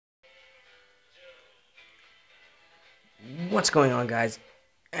What's going on, guys?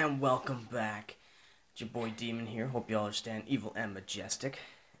 And welcome back. It's your boy Demon here. Hope you all understand evil and majestic.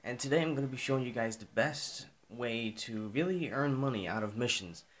 And today I'm going to be showing you guys the best way to really earn money out of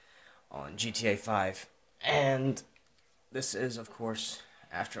missions on GTA 5. And this is, of course,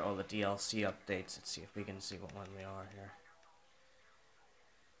 after all the DLC updates. Let's see if we can see what one we are here.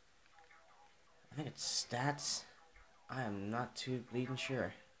 I think it's stats. I am not too bleeding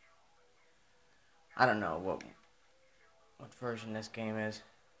sure. I don't know what version this game is.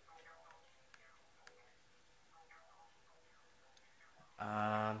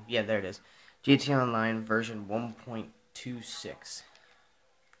 Yeah, there it is. GTA Online version 1.26.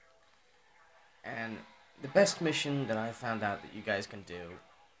 And the best mission that I found out that you guys can do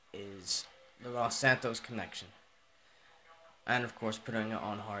is the Los Santos Connection. And of course, putting it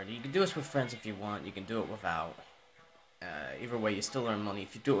on hard. You can do this with friends if you want. You can do it without. Either way, you still earn money.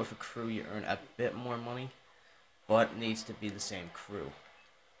 If you do it with a crew, you earn a bit more money. But it needs to be the same crew.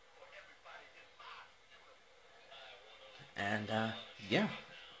 And, yeah.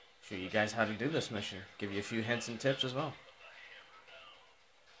 Show you guys how to do this mission. Give you a few hints and tips as well.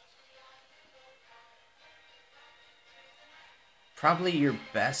 Probably your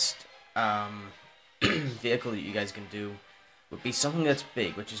best vehicle that you guys can do would be something that's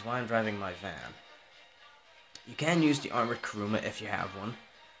big, which is why I'm driving my van. You can use the armored Kuruma if you have one.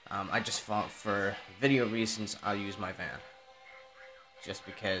 I just thought for video reasons I'll use my van. Just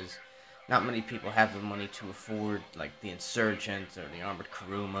because not many people have the money to afford like the Insurgent or the armored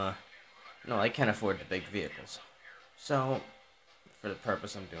Kuruma. No, I can't afford the big vehicles. So, for the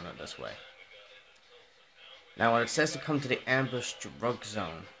purpose, I'm doing it this way. Now, when it says to come to the ambush drug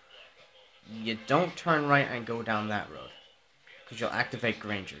zone, you don't turn right and go down that road, because you'll activate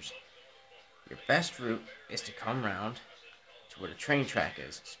Grangers. Your best route is to come round to where the train track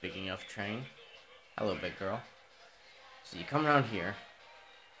is. Speaking of train, hello, big girl. So you come around here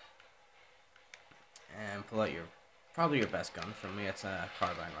and pull out probably your best gun. For me, it's a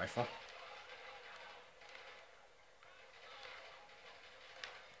carbine rifle.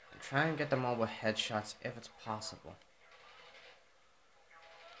 Try and get them all with headshots if it's possible.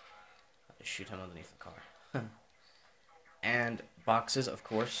 I'll just shoot him underneath the car. And boxes, of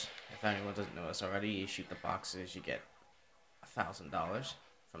course. If anyone doesn't know this already, you shoot the boxes, you get $1,000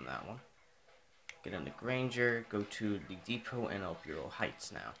 from that one. Get in the Granger, go to the depot in El Bureau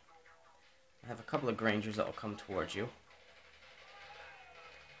Heights now. I have a couple of Grangers that will come towards you.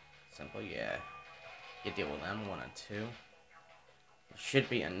 Simple, yeah. You deal with them, 1 and 2. There should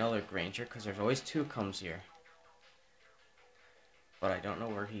be another Granger, because there's always 2 comes here. But I don't know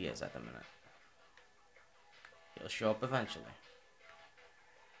where he is at the minute. He'll show up eventually.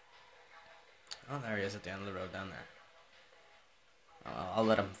 Oh, there he is at the end of the road down there. I'll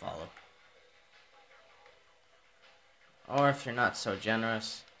let him follow. Or if you're not so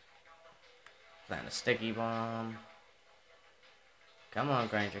generous, plant a sticky bomb. Come on,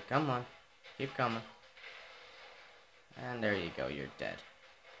 Granger, come on. Keep coming. And there you go, you're dead.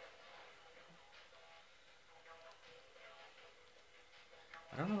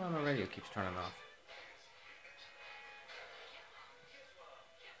 I don't know why my radio keeps turning off.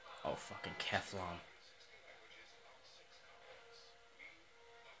 Oh, fucking Keflam.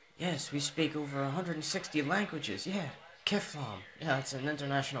 Yes, we speak over 160 languages, yeah. Keflam. Yeah, it's an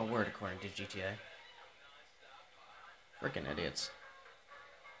international word according to GTA. Frickin' idiots.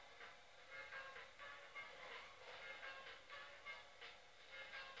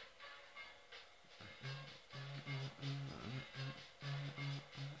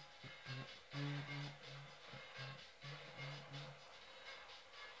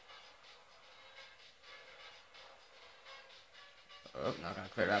 Oh, not gonna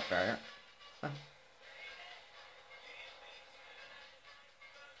clear that barrier. Huh.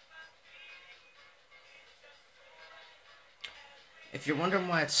 If you're wondering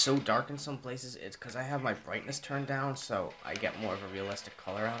why it's so dark in some places, it's because I have my brightness turned down, so I get more of a realistic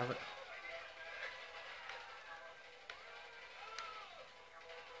color out of it.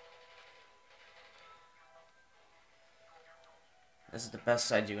 This is the best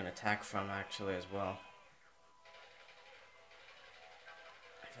side you can attack from, actually, as well.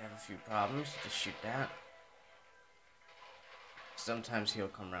 If you have a few problems, just shoot that. Sometimes he'll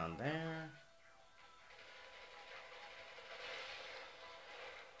come around there.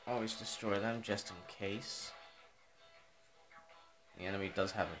 Always destroy them, just in case. The enemy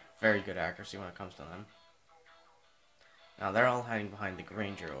does have a very good accuracy when it comes to them. Now, they're all hiding behind the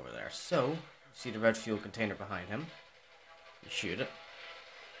Granger over there. So, see the red fuel container behind him. You shoot it.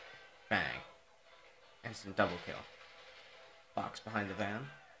 Bang. Instant double kill. Box behind the van.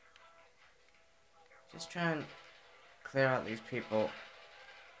 Just try and clear out these people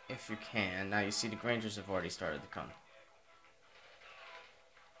if you can. Now you see the Grangers have already started to come.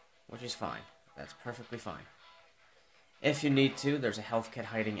 Which is fine. That's perfectly fine. If you need to, there's a health kit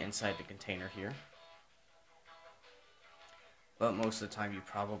hiding inside the container here. But most of the time you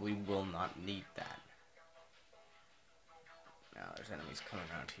probably will not need that. Now there's enemies coming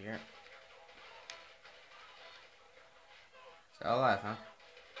around here. Still alive, huh?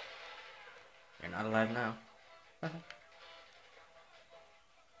 You're not alive now.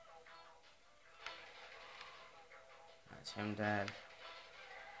 That's him dead.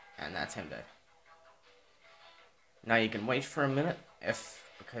 And that's him dead. Now you can wait for a minute,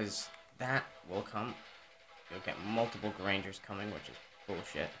 because that will come. You'll get multiple Grangers coming, which is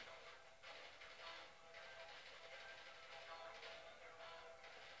bullshit.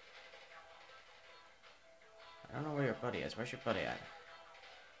 I don't know where your buddy is. Where's your buddy at?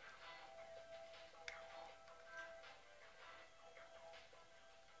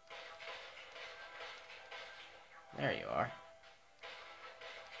 There you are.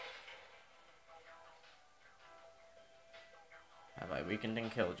 Have I weakened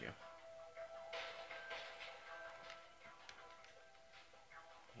and killed you?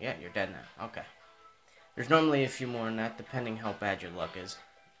 Yeah, you're dead now. Okay. There's normally a few more in that, depending how bad your luck is.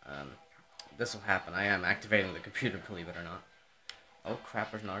 This will happen. I am activating the computer, believe it or not. Oh crap,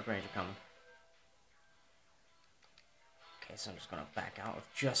 there's another Granger coming. Okay, so I'm just gonna back out.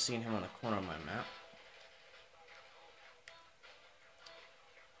 I've just seen him on the corner of my map.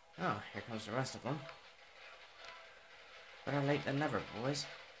 Oh, here comes the rest of them. Better late than never, boys.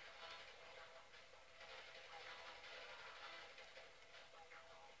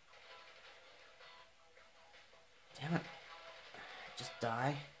 Damn it. Just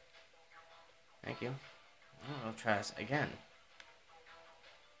die. Thank you. Oh, I'll try this again.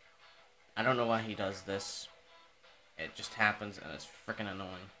 I don't know why he does this. It just happens and it's freaking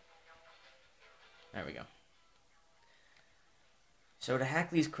annoying. There we go. So to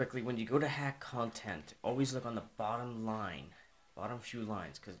hack these quickly, when you go to hack content, always look on the bottom line. Bottom few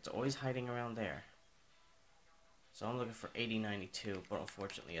lines, because it's always hiding around there. So I'm looking for 8092, but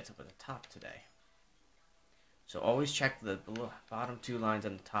unfortunately it's up at the top today. So always check the bottom two lines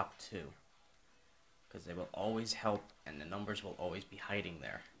and the top two, because they will always help and the numbers will always be hiding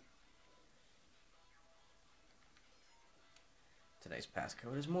there. Today's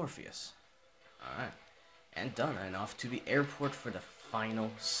passcode is Morpheus. Alright. And done, and off to the airport for the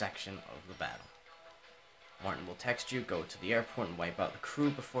final section of the battle. Martin will text you, go to the airport and wipe out the crew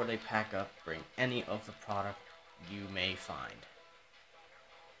before they pack up. Bring any of the product you may find.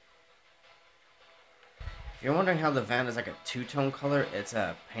 If you're wondering how the van is like a two-tone color, it's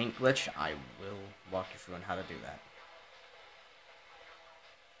a paint glitch. I will walk you through on how to do that.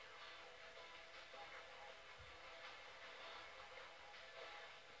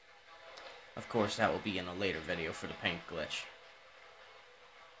 Of course, that will be in a later video for the paint glitch.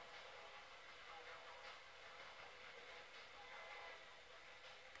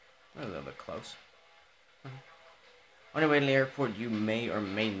 A little bit close. On your way to the airport, you may or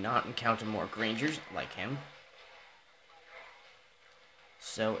may not encounter more Grangers, like him.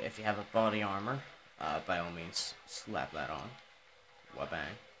 So, if you have a body armor, by all means, slap that on.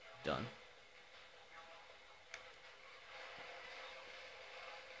 Wabang. Done.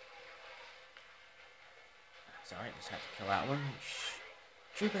 Sorry, just had to kill that one.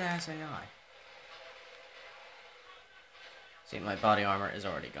 Stupid ass AI. See, my body armor is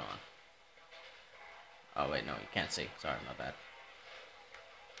already gone. Oh wait, no, you can't see. Sorry, my bad.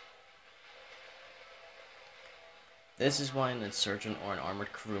 This is why an insurgent or an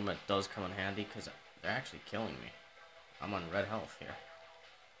armored Kuruma does come in handy, because they're actually killing me. I'm on red health here.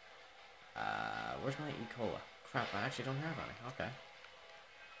 Where's my E. Cola? Crap, I actually don't have any. Okay.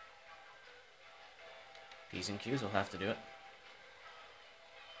 P's and Q's will have to do it.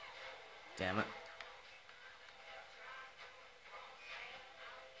 Damn it.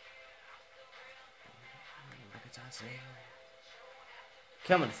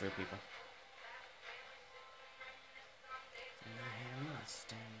 Coming for people.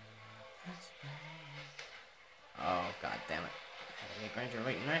 Oh, god damn it. I had a Granger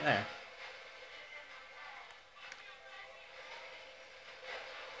waiting right there.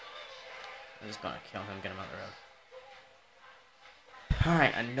 I'm just gonna kill him, get him out of the road.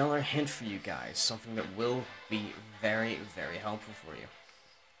 Alright, another hint for you guys. Something that will be very, very helpful for you.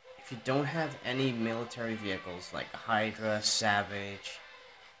 If you don't have any military vehicles like a Hydra, Savage,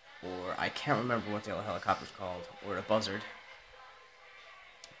 or I can't remember what the other helicopter's called, or a Buzzard,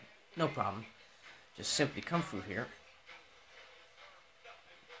 no problem. Just simply come through here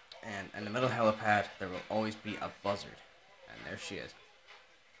And in the middle helipad, there will always be a buzzard. And there she is.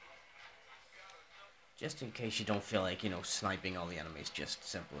 Just in case you don't feel like, sniping all the enemies, just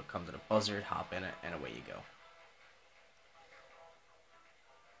simple. Come to the buzzard, hop in it, and away you go.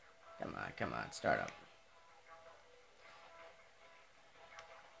 Come on, start up.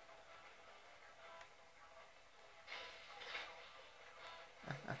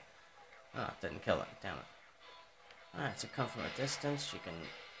 Oh, didn't kill it, damn it. Alright, so come from a distance, you can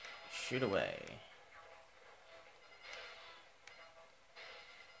shoot away.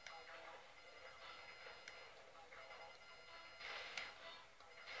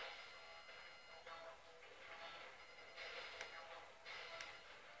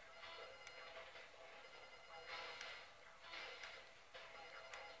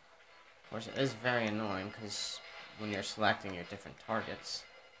 Of course, it is very annoying, because when you're selecting your different targets...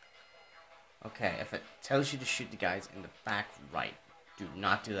 Okay, if it tells you to shoot the guys in the back right, do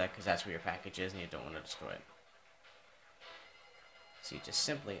not do that, because that's where your package is, and you don't want to destroy it. So you just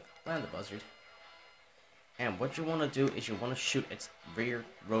simply land the buzzard. And what you want to do is you want to shoot its rear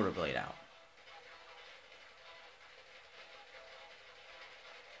rotor blade out.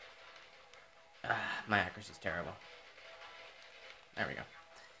 My accuracy is terrible. There we go.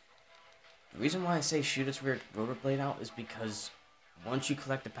 The reason why I say shoot its rear rotor blade out is because once you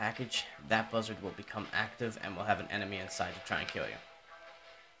collect the package, that buzzard will become active and will have an enemy inside to try and kill you.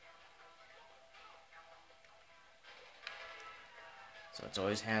 So it's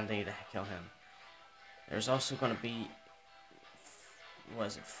always handy to kill him. There's also going to be,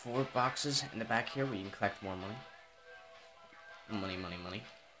 4 boxes in the back here where you can collect more money. Money.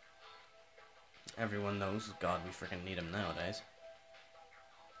 Everyone knows, God, we freaking need them nowadays.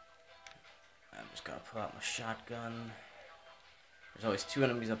 I'm just gonna pull out my shotgun. There's always 2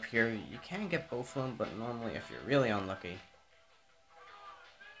 enemies up here. You can get both of them, but normally if you're really unlucky,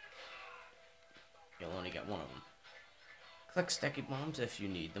 you'll only get one of them. Collect sticky bombs if you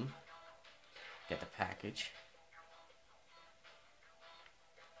need them. Get the package.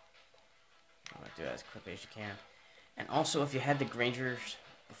 I'm gonna do that as quickly as you can. And also, if you had the Grangers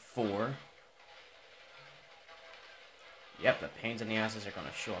before, yep, the pains in the asses are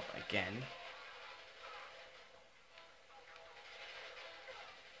gonna show up again.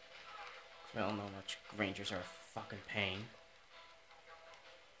 We all know much Grangers are a fucking pain.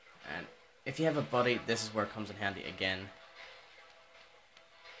 And if you have a buddy, this is where it comes in handy again.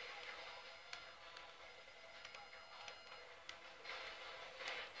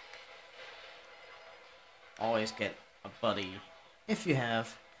 Always get a buddy, if you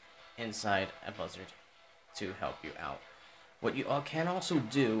have, inside a buzzard to help you out. What you all can also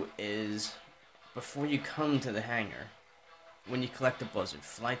do is, before you come to the hangar, when you collect the buzzard,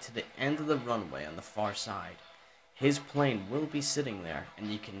 fly to the end of the runway on the far side. His plane will be sitting there,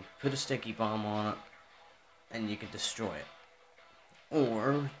 and you can put a sticky bomb on it, and you can destroy it.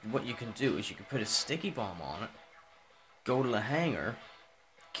 Or, what you can do is you can put a sticky bomb on it, go to the hangar,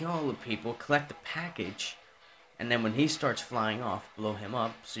 kill all the people, collect the package, and then when he starts flying off, blow him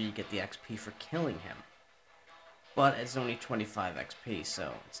up, so you get the XP for killing him. But it's only 25 XP,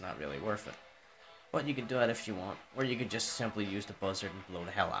 so it's not really worth it. But you can do that if you want, or you could just simply use the buzzard and blow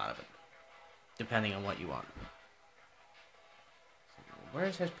the hell out of it. Depending on what you want. So, where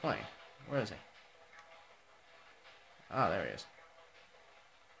is his plane? Where is he? Ah, there he is.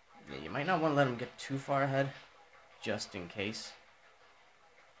 Yeah, you might not want to let him get too far ahead, just in case.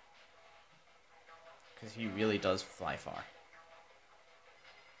 Because he really does fly far.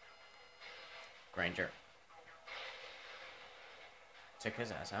 Granger. Took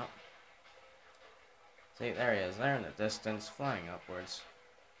his ass out. See, there he is, there in the distance, flying upwards.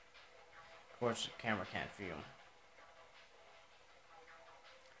 Of course, the camera can't view him.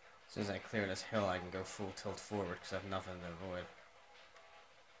 As soon as I clear this hill, I can go full tilt forward because I have nothing to avoid.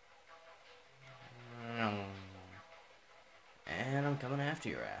 And I'm coming after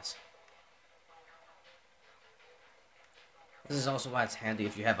your ass. This is also why it's handy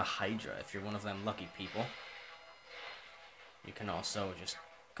if you have a Hydra, if you're one of them lucky people. You can also just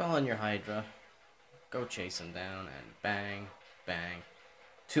call in your Hydra, go chase him down, and bang, bang.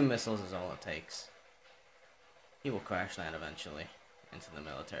 2 missiles is all it takes. He will crash land eventually into the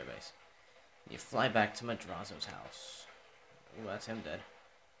military base. You fly back to Madrazo's house. Ooh, that's him dead.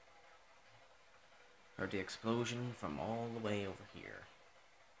 Heard the explosion from all the way over here.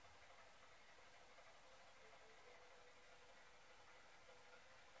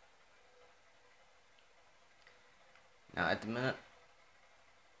 Now, at the minute,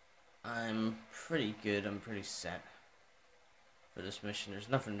 I'm pretty good, I'm pretty set for this mission. There's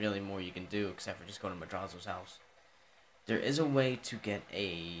nothing really more you can do except for just go to Madrazo's house. There is a way to get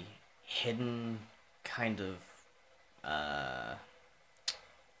a hidden kind of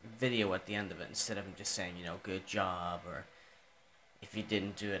video at the end of it instead of him just saying, you know, good job, or if you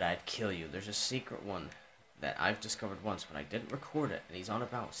didn't do it, I'd kill you. There's a secret one that I've discovered once, but I didn't record it, and he's on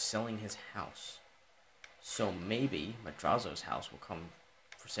about selling his house. So maybe Madrazo's house will come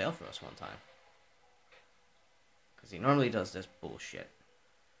for sale for us one time. Because he normally does this bullshit.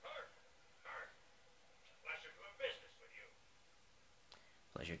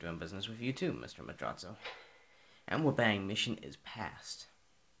 Pleasure doing business with you too, Mr. Madrazo. And Wabang mission is passed.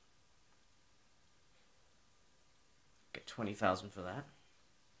 Get 20,000 for that.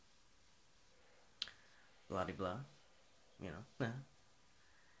 Blah de blah. You know. Nah.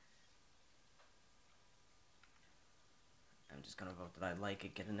 I'm just gonna vote that I like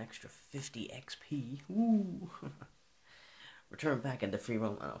it. Get an extra 50 XP. Woo! Return back into free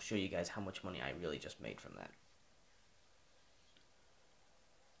roam, and I'll show you guys how much money I really just made from that.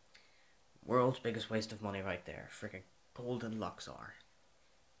 World's biggest waste of money right there. Freaking golden Luxor.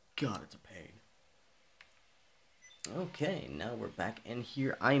 God, it's a pain. Okay, now we're back in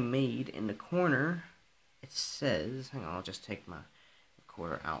here. I made in the corner. It says, hang on, I'll just take my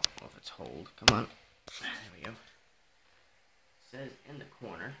recorder out of its hold. Come on. There we go. It says in the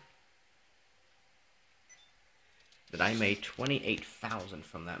corner that I made 28,000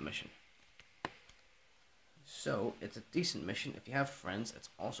 from that mission. So, it's a decent mission. If you have friends, it's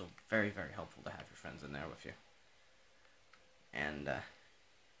also very, very helpful to have your friends in there with you. And,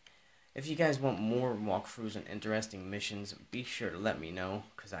 if you guys want more walkthroughs and interesting missions, be sure to let me know,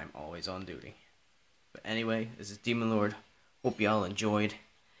 because I'm always on duty. But anyway, this is Demon Lord. Hope y'all enjoyed.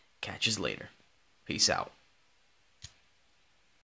 Catch us later. Peace out.